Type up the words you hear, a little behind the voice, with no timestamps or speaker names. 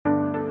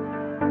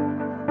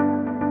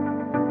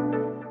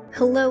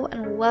Hello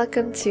and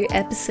welcome to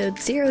episode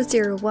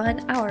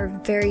 001, our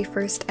very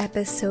first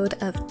episode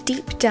of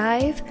Deep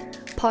Dive,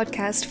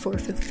 podcast for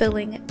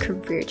fulfilling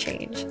career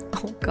change.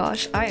 Oh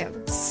gosh, I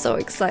am so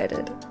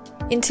excited.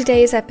 In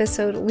today's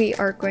episode, we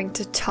are going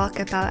to talk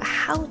about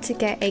how to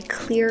get a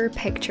clearer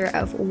picture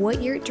of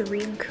what your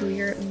dream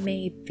career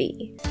may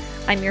be.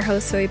 I'm your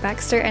host, Zoe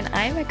Baxter, and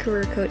I'm a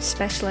career coach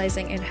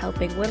specializing in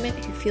helping women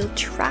who feel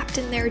trapped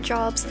in their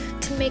jobs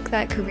to make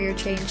that career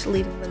change,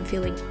 leaving them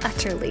feeling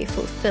utterly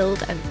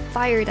fulfilled and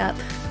fired up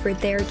for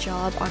their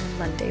job on a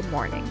Monday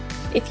morning.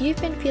 If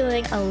you've been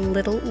feeling a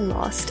little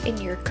lost in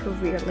your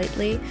career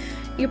lately,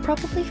 you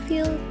probably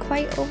feel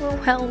quite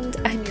overwhelmed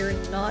and you're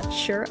not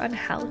sure on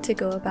how to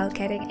go about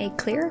getting a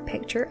clearer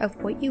picture of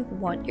what you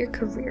want your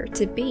career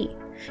to be.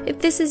 If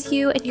this is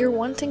you and you're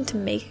wanting to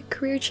make a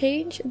career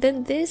change,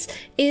 then this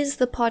is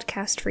the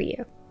podcast for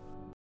you.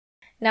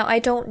 Now, I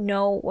don't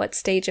know what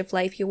stage of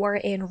life you are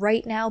in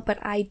right now, but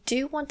I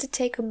do want to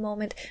take a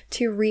moment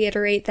to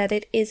reiterate that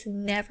it is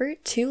never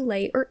too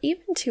late or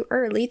even too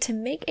early to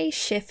make a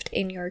shift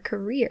in your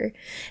career.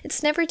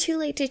 It's never too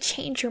late to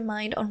change your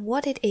mind on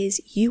what it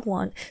is you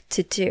want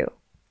to do.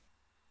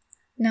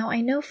 Now, I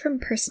know from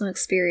personal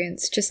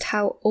experience just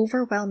how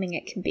overwhelming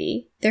it can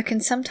be. There can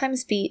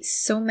sometimes be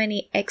so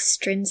many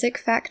extrinsic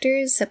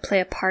factors that play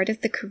a part of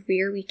the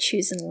career we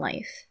choose in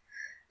life.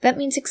 That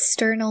means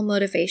external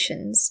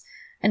motivations.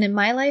 And in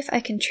my life, I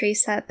can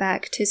trace that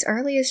back to as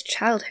early as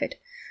childhood,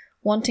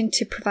 wanting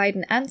to provide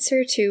an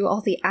answer to all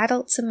the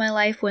adults in my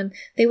life when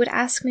they would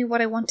ask me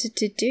what I wanted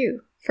to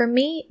do. For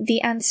me,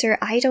 the answer,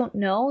 I don't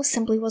know,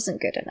 simply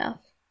wasn't good enough.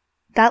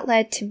 That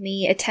led to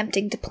me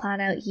attempting to plan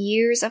out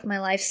years of my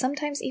life,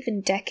 sometimes even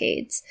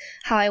decades,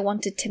 how I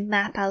wanted to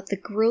map out the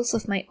growth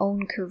of my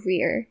own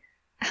career.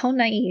 How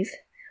naive.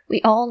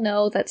 We all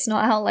know that's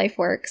not how life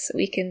works.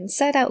 We can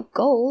set out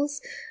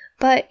goals,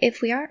 but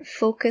if we aren't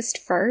focused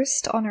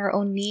first on our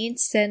own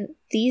needs, then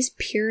these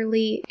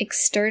purely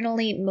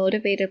externally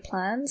motivated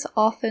plans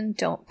often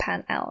don't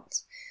pan out.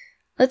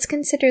 Let's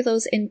consider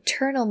those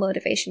internal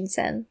motivations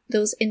then,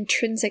 those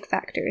intrinsic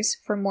factors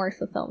for more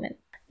fulfillment.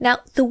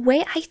 Now, the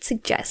way I'd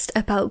suggest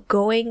about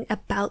going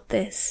about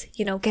this,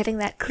 getting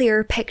that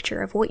clearer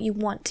picture of what you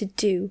want to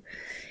do,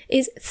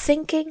 is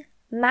thinking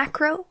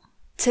macro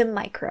to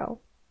micro.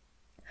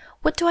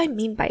 What do I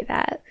mean by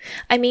that?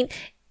 I mean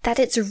that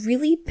it's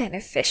really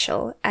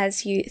beneficial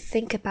as you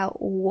think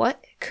about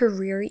what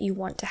career you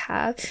want to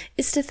have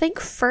is to think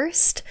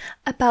first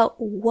about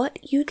what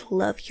you'd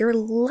love your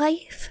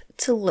life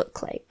to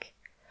look like.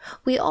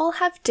 We all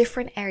have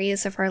different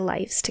areas of our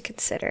lives to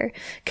consider.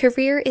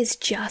 Career is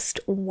just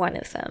one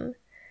of them.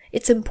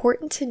 It's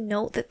important to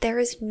note that there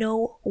is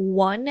no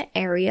one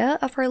area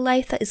of our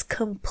life that is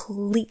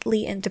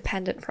completely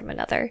independent from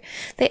another.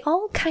 They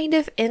all kind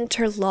of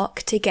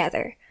interlock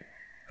together.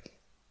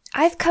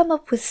 I've come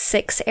up with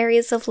 6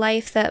 areas of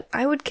life that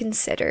I would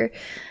consider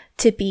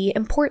to be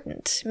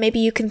important. Maybe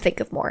you can think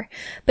of more.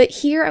 But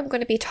here I'm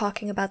going to be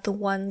talking about the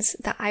ones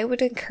that I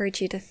would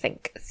encourage you to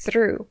think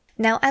through.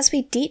 Now, as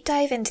we deep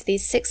dive into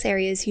these 6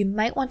 areas, you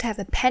might want to have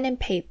a pen and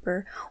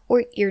paper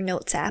or your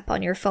notes app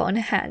on your phone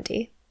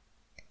handy.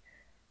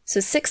 So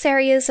 6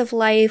 areas of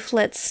life,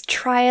 let's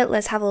try it,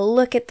 let's have a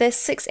look at this.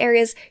 6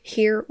 areas,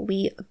 here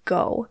we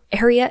go.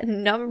 Area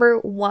number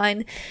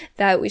 1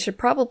 that we should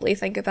probably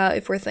think about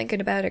if we're thinking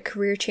about a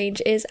career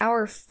change is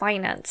our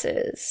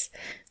finances.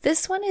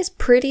 This one is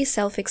pretty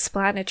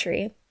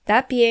self-explanatory.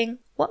 That being,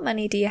 what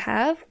money do you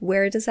have?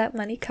 Where does that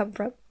money come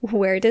from?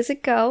 Where does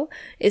it go?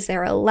 Is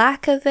there a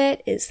lack of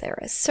it? Is there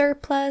a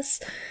surplus?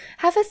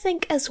 Have a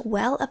think as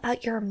well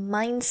about your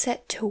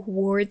mindset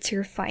towards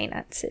your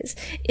finances.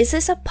 Is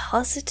this a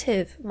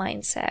positive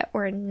mindset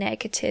or a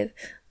negative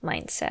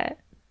mindset?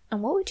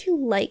 And what would you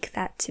like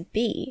that to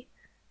be?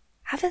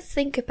 Have a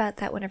think about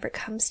that whenever it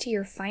comes to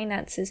your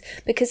finances,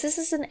 because this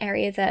is an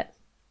area that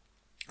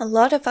a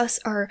lot of us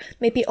are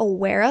maybe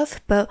aware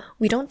of, but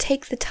we don't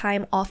take the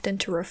time often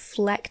to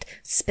reflect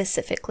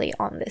specifically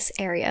on this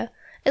area,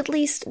 at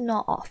least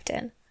not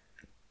often.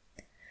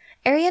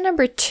 Area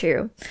number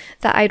 2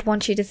 that I'd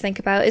want you to think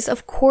about is,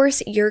 of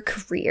course, your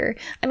career.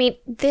 I mean,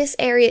 this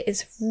area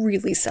is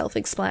really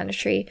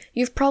self-explanatory.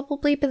 You've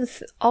probably been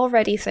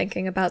already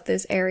thinking about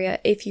this area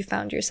if you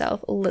found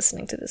yourself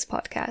listening to this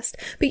podcast.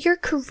 But your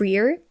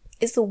career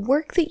is the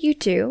work that you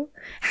do,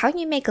 how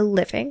you make a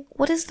living,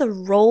 what is the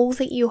role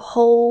that you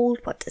hold,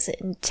 what does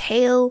it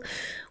entail,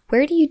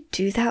 where do you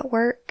do that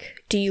work,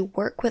 do you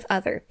work with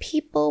other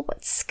people,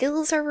 what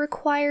skills are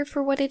required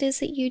for what it is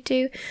that you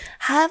do.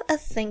 Have a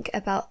think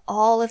about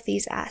all of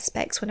these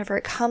aspects whenever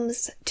it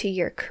comes to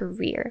your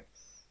career,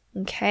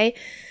 okay?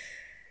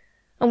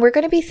 And we're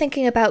going to be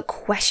thinking about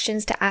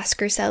questions to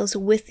ask ourselves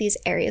with these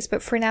areas.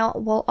 But for now,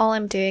 all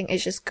I'm doing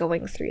is just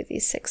going through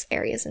these 6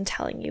 areas and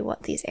telling you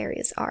what these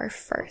areas are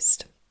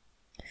first.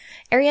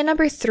 Area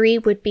number 3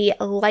 would be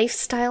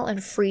lifestyle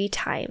and free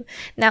time.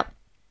 Now,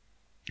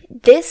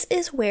 this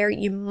is where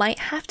you might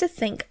have to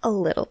think a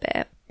little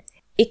bit.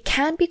 It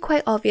can be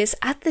quite obvious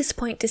at this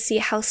point to see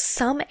how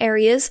some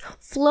areas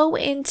flow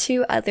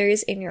into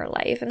others in your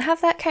life and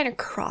have that kind of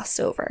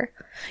crossover.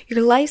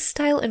 Your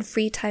lifestyle and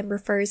free time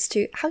refers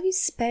to how you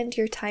spend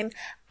your time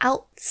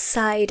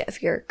outside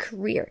of your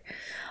career.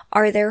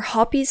 Are there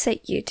hobbies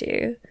that you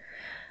do?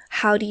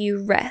 How do you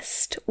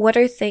rest? What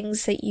are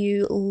things that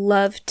you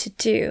love to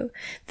do?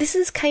 This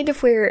is kind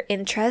of where your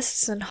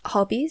interests and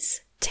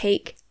hobbies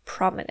take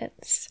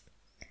prominence.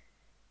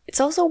 It's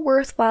also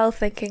worthwhile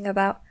thinking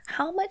about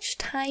how much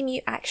time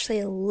you actually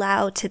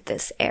allow to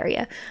this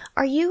area.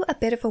 Are you a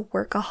bit of a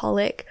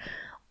workaholic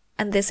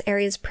and this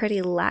area is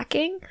pretty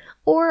lacking?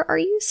 Or are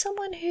you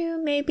someone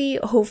who maybe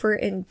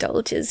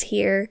overindulges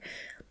here?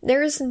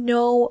 There is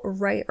no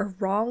right or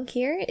wrong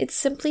here. It's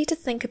simply to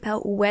think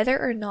about whether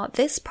or not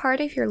this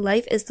part of your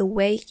life is the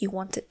way you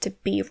want it to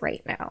be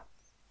right now.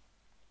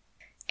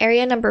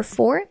 Area number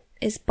 4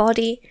 is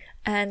body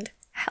and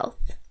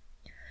health.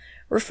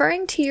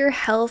 Referring to your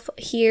health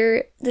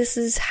here, this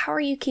is how are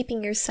you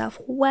keeping yourself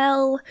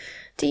well?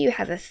 Do you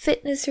have a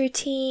fitness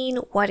routine?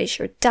 What is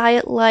your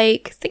diet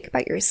like? Think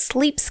about your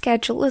sleep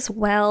schedule as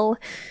well.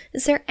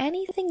 Is there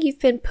anything you've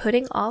been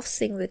putting off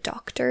seeing the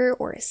doctor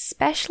or a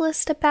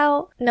specialist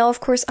about? Now, of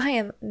course, I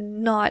am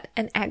not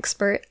an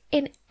expert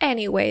in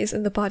any ways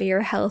in the body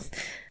or health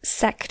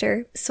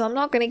sector, so I'm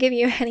not going to give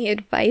you any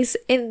advice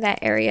in that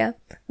area,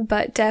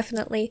 but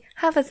definitely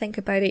have a think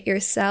about it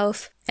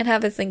yourself and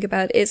have a think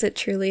about, is it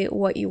truly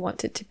what you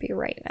want it to be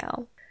right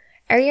now?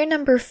 Area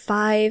number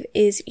 5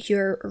 is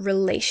your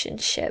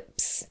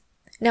relationships.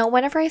 Now,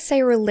 whenever I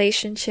say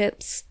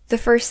relationships, the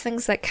first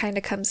things that kind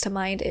of comes to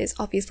mind is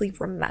obviously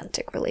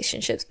romantic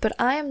relationships, but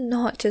I am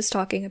not just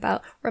talking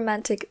about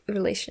romantic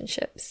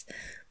relationships.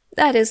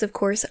 That is, of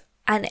course,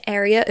 an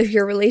area of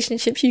your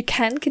relationships you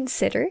can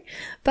consider,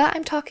 but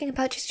I'm talking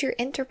about just your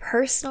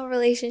interpersonal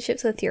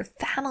relationships with your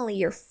family,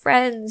 your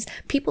friends,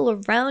 people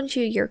around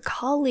you, your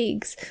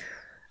colleagues.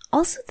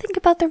 Also think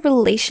about the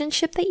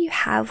relationship that you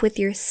have with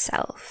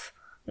yourself,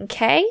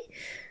 okay?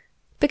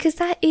 Because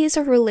that is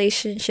a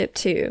relationship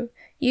too.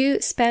 You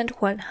spend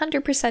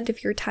 100%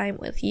 of your time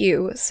with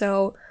you,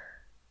 so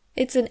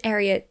it's an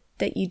area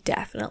that you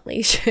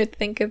definitely should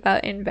think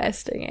about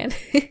investing in.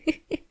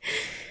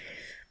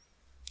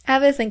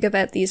 Have a think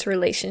about these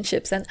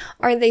relationships, and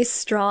are they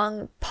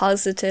strong,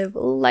 positive,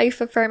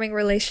 life-affirming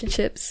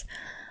relationships?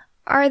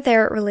 Are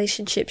there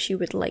relationships you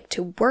would like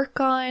to work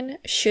on?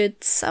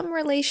 Should some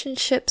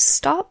relationships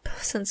stop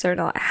since they're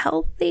not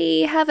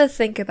healthy? Have a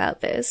think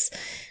about this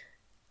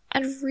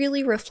and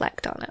really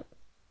reflect on it.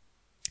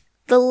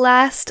 The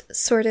last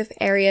sort of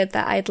area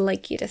that I'd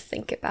like you to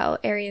think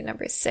about, area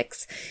number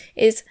 6,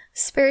 is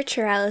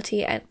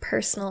spirituality and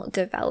personal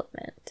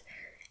development.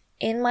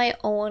 In my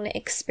own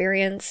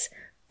experience,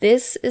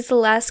 this is the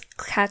last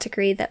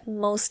category that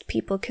most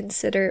people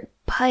consider,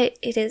 but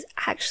it is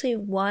actually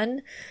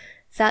one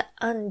that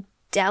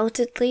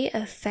undoubtedly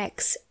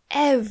affects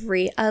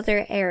every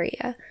other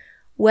area.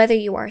 Whether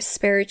you are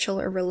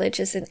spiritual or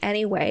religious in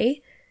any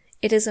way,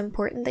 it is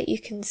important that you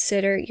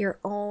consider your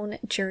own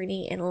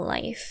journey in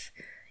life.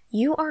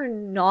 You are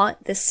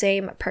not the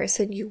same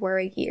person you were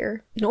a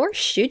year, nor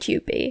should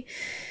you be.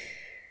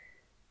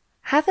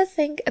 Have a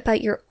think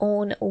about your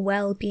own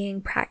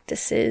well-being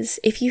practices,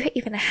 if you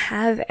even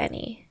have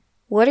any.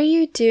 What are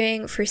you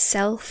doing for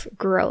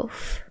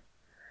self-growth?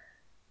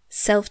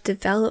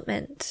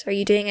 Self-development? Are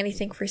you doing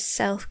anything for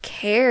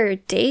self-care,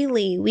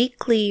 daily,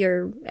 weekly,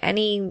 or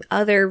any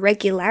other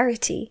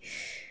regularity?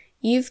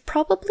 You've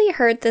probably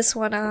heard this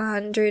one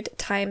 100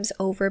 times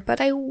over,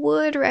 but I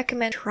would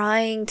recommend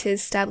trying to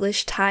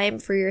establish time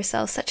for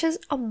yourself, such as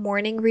a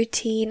morning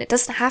routine. It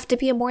doesn't have to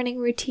be a morning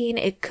routine.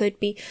 It could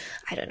be,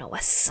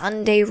 a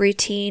Sunday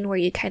routine where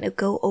you kind of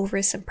go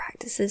over some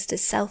practices to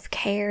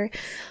self-care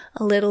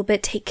a little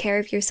bit, take care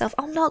of yourself.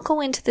 I'll not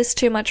go into this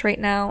too much right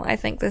now. I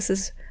think this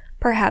is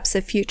perhaps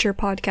a future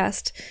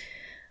podcast.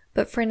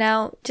 But for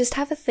now, just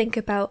have a think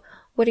about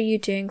what are you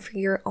doing for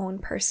your own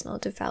personal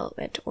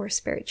development or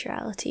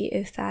spirituality,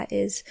 if that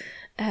is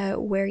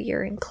where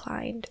you're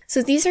inclined.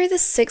 So these are the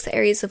 6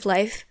 areas of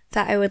life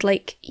that I would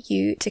like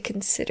you to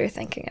consider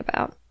thinking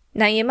about.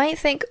 Now you might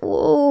think,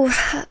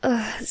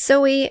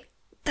 Zoe,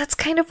 that's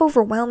kind of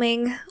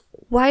overwhelming.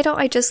 Why don't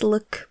I just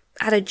look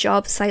at a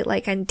job site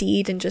like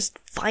Indeed and just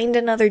find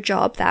another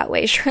job that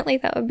way? Surely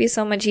that would be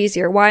so much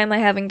easier. Why am I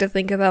having to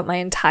think about my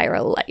entire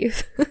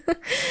life?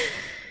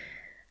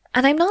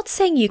 And I'm not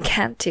saying you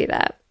can't do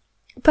that.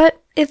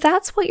 But if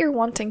that's what you're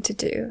wanting to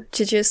do,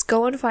 to just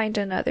go and find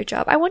another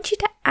job, I want you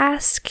to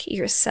ask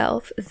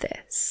yourself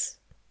this.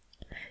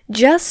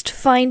 Just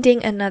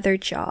finding another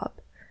job,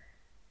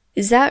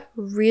 is that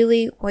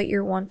really what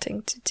you're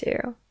wanting to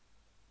do?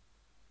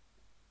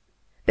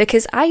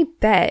 Because I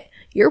bet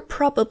you're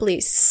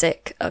probably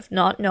sick of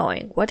not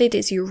knowing what it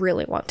is you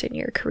really want in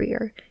your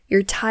career.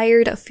 You're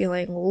tired of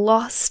feeling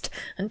lost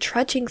and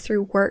trudging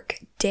through work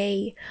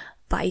day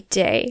by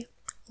day,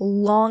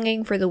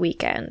 longing for the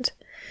weekend,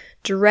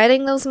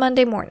 dreading those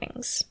Monday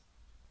mornings.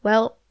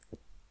 Well,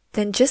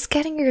 then just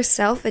getting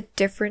yourself a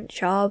different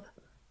job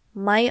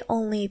might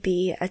only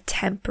be a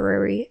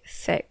temporary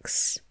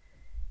fix.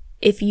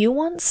 If you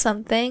want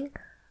something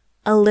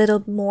a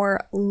little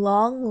more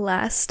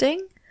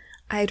long-lasting,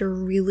 I'd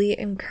really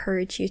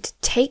encourage you to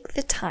take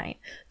the time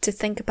to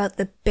think about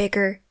the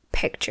bigger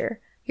picture,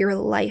 your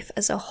life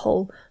as a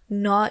whole,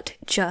 not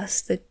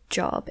just the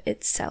job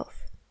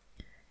itself.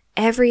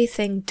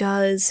 Everything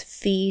does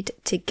feed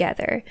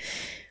together.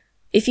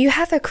 If you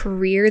have a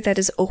career that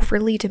is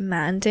overly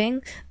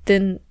demanding,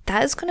 then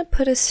that is going to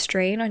put a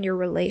strain on your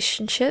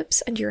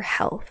relationships and your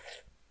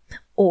health.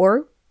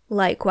 Or,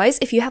 likewise,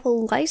 if you have a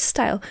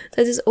lifestyle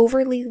that is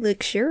overly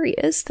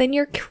luxurious, then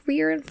your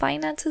career and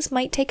finances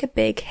might take a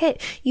big hit.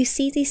 You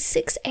see, these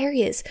 6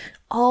 areas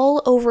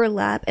all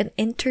overlap and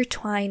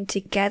intertwine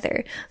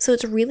together. So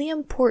it's really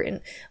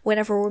important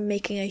whenever we're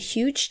making a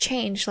huge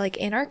change, like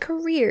in our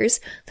careers,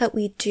 that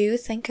we do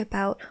think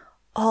about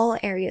all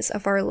areas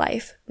of our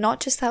life,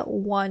 not just that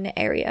one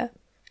area,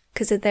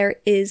 because there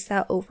is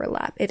that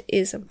overlap. It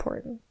is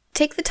important.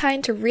 Take the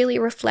time to really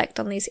reflect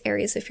on these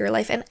areas of your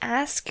life and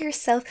ask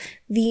yourself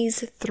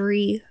these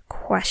 3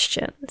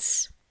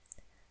 questions.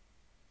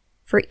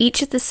 For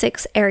each of the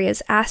 6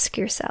 areas, ask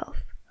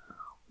yourself,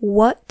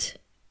 what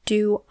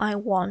do I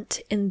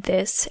want in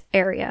this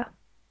area?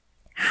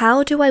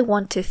 How do I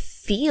want to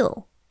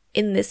feel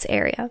in this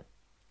area?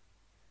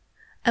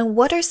 And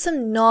what are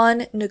some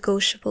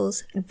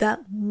non-negotiables that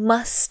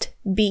must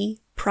be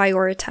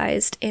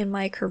prioritized in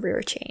my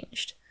career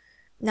change?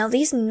 Now,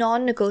 these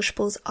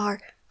non-negotiables are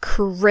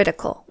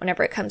critical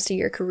whenever it comes to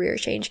your career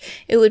change.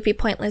 It would be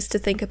pointless to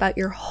think about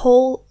your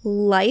whole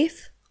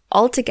life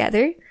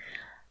altogether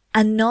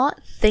and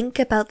not think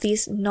about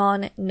these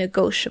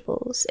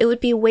non-negotiables. It would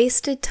be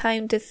wasted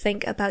time to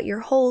think about your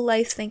whole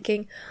life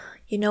thinking,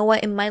 you know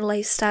what, in my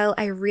lifestyle,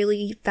 I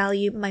really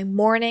value my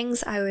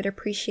mornings. I would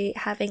appreciate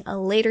having a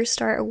later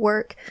start at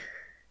work.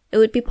 It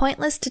would be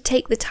pointless to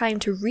take the time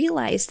to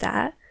realize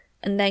that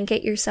and then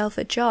get yourself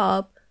a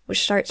job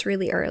which starts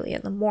really early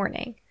in the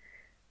morning.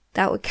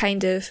 That would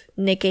kind of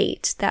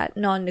negate that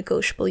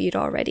non-negotiable you'd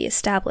already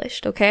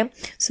established, okay?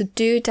 So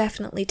do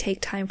definitely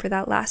take time for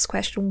that last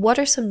question. What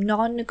are some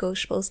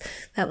non-negotiables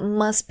that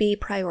must be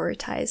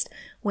prioritized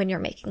when you're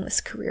making this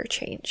career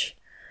change?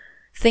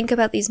 Think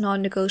about these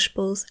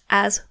non-negotiables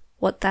as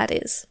what that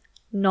is.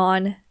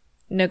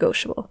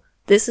 Non-negotiable.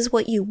 This is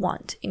what you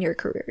want in your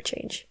career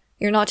change.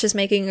 You're not just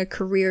making a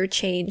career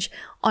change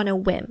on a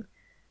whim.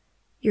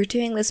 You're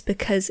doing this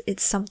because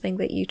it's something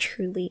that you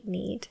truly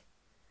need.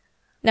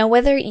 Now,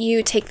 whether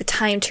you take the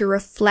time to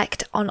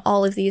reflect on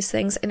all of these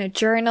things in a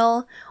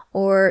journal,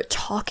 or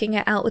talking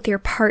it out with your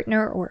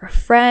partner or a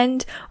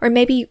friend, or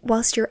maybe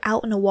whilst you're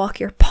out on a walk,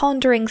 you're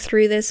pondering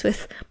through this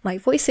with my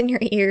voice in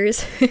your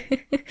ears,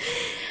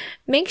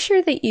 make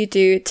sure that you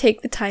do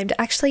take the time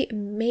to actually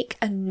make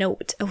a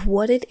note of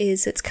what it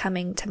is that's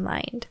coming to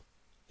mind.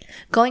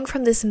 Going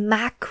from this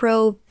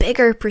macro,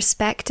 bigger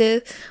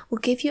perspective will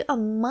give you a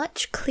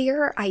much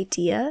clearer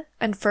idea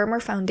and firmer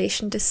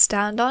foundation to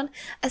stand on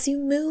as you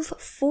move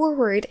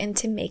forward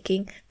into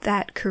making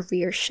that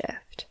career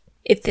shift.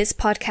 If this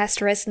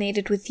podcast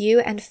resonated with you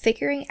and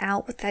figuring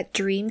out what that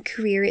dream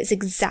career is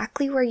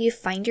exactly where you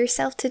find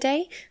yourself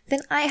today, then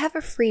I have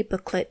a free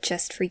booklet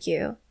just for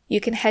you. You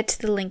can head to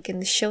the link in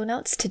the show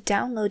notes to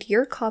download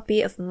your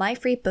copy of my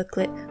free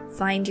booklet,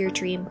 Find Your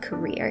Dream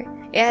Career.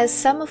 It has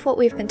some of what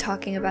we've been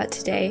talking about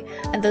today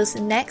and those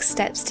next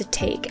steps to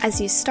take as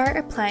you start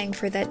applying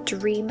for that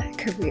dream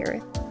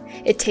career.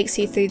 It takes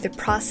you through the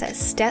process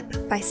step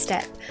by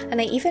step, and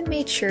I even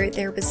made sure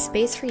there was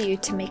space for you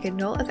to make a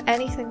note of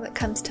anything that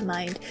comes to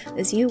mind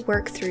as you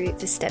work through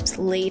the steps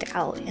laid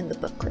out in the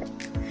booklet.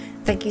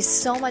 Thank you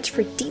so much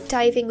for deep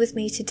diving with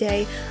me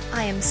today.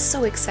 I am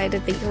so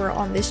excited that you are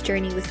on this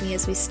journey with me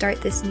as we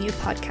start this new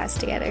podcast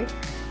together.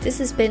 This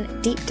has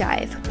been Deep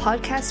Dive, a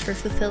podcast for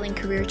fulfilling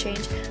career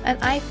change, and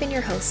I've been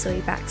your host,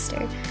 Zoe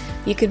Baxter.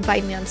 You can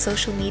find me on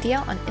social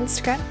media on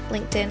Instagram,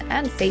 LinkedIn,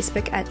 and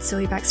Facebook at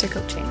Zoe Baxter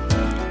Coaching.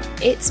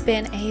 It's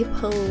been a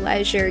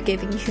pleasure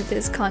giving you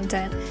this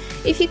content.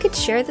 If you could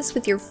share this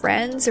with your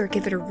friends or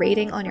give it a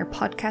rating on your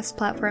podcast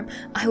platform,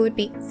 I would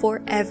be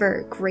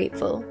forever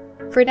grateful.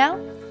 For now,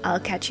 I'll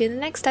catch you in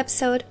the next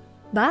episode.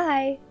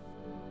 Bye!